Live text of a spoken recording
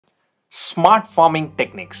Smart farming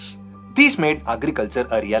techniques. These made agriculture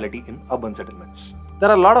a reality in urban settlements. There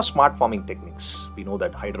are a lot of smart farming techniques. We know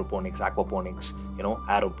that hydroponics, aquaponics,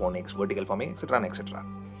 aeroponics, vertical farming, etc. and etc.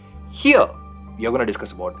 Here, we are going to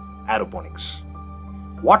discuss about aeroponics.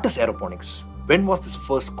 What is aeroponics? When was this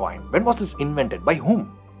first coined? When was this invented? By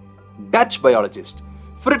whom? Dutch biologist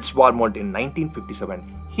Frits Warmolt in 1957,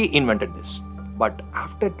 he invented this. But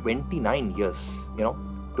after 29 years,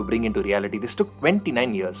 to bring into reality, this took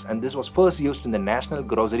 29 years and this was first used in the national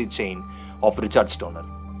grocery chain of Richard Stoner.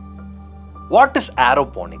 What is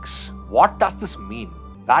aeroponics? What does this mean?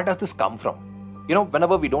 Where does this come from?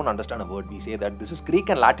 Whenever we don't understand a word, we say that this is Greek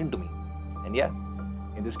and Latin to me. And yeah,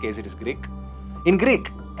 in this case it is Greek. In Greek,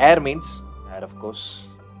 air means air, of course.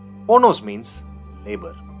 Ponos means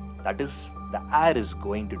labor. That is, the air is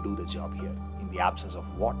going to do the job here in the absence of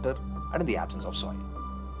water and in the absence of soil.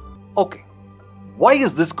 Okay, why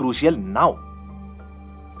is this crucial now?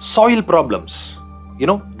 Soil problems.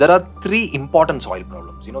 There are three important soil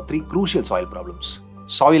problems, three crucial soil problems.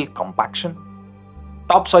 Soil compaction,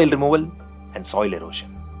 topsoil removal, and soil erosion.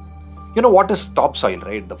 What is topsoil,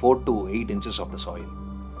 right? The 4 to 8 inches of the soil.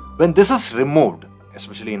 When this is removed,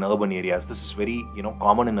 especially in urban areas, this is very,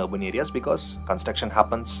 common in urban areas because construction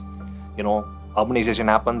happens, urbanization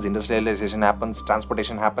happens, industrialization happens,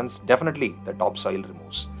 transportation happens. Definitely the topsoil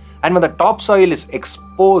removes. And when the topsoil is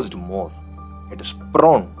exposed more, it is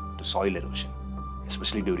prone to soil erosion,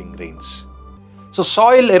 especially during rains. So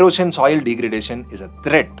soil erosion, soil degradation is a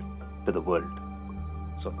threat to the world.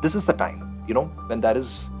 So this is the time, when there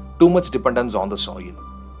is too much dependence on the soil,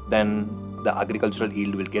 then the agricultural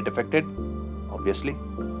yield will get affected, obviously.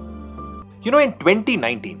 In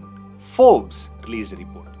 2019, Forbes released a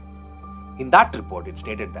report. In that report, it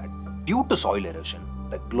stated that due to soil erosion,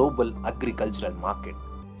 the global agricultural market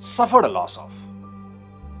suffered a loss of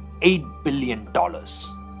 $8 billion.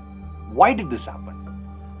 Why did this happen?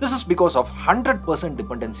 This is because of 100%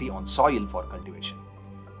 dependency on soil for cultivation.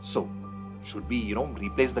 So, should we,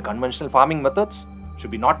 replace the conventional farming methods? Should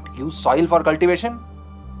we not use soil for cultivation?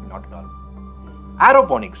 Not at all.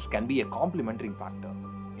 Aeroponics can be a complementary factor,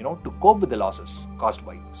 to cope with the losses caused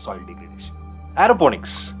by soil degradation.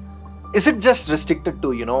 Aeroponics, is it just restricted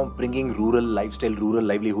to, bringing rural lifestyle, rural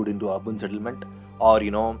livelihood into urban settlement or,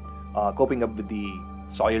 coping up with the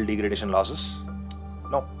soil degradation losses?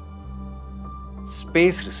 No.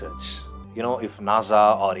 Space research. If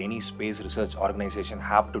NASA or any space research organization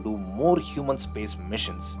have to do more human space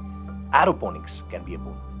missions, aeroponics can be a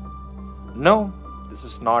boon. No, this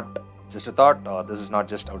is not just a thought, or this is not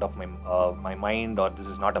just out of my mind, or this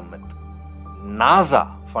is not a myth. NASA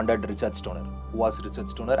funded Richard Stoner. Who was Richard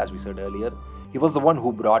Stoner? As we said earlier, he was the one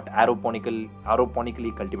who brought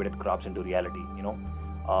aeroponically cultivated crops into reality,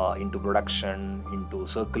 into production, into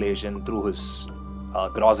circulation through his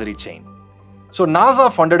grocery chain. So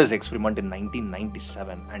NASA funded his experiment in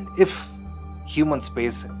 1997, and if human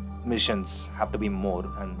space missions have to be more,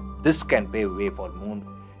 and this can pave way for more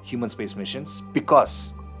human space missions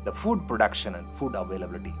because the food production and food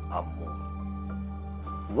availability are more.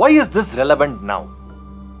 Why is this relevant now?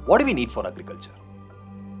 What do we need for agriculture?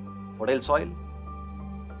 Fertile soil,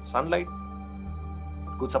 sunlight,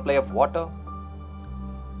 good supply of water.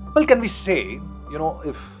 Well, can we say,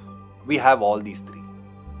 if we have all these three,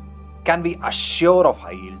 can we assure of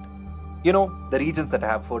high yield? The regions that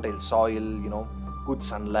have fertile soil, good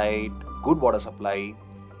sunlight, good water supply,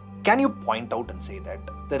 can you point out and say that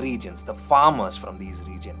the regions, the farmers from these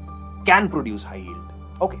regions can produce high yield?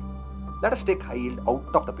 Okay, let us take high yield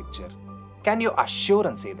out of the picture. Can you assure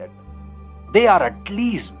and say that they are at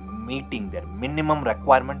least meeting their minimum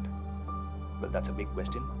requirement? Well, that's a big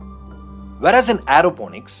question. Whereas in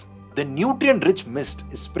aeroponics, the nutrient-rich mist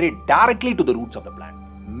is sprayed directly to the roots of the plant,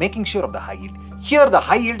 making sure of the high yield. Here, the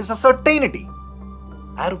high yield is a certainty.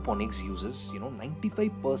 Aeroponics uses,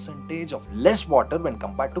 95% of less water when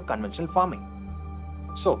compared to conventional farming.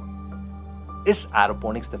 So, is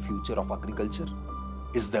aeroponics the future of agriculture?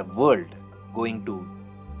 Is the world going to,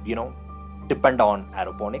 depend on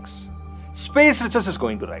aeroponics? Space research is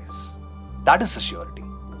going to rise. That is a surety.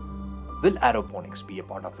 Will aeroponics be a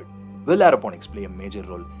part of it? Will aeroponics play a major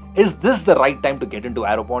role? Is this the right time to get into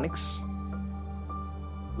aeroponics?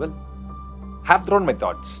 Well, have thrown my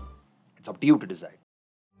thoughts. It's up to you to decide.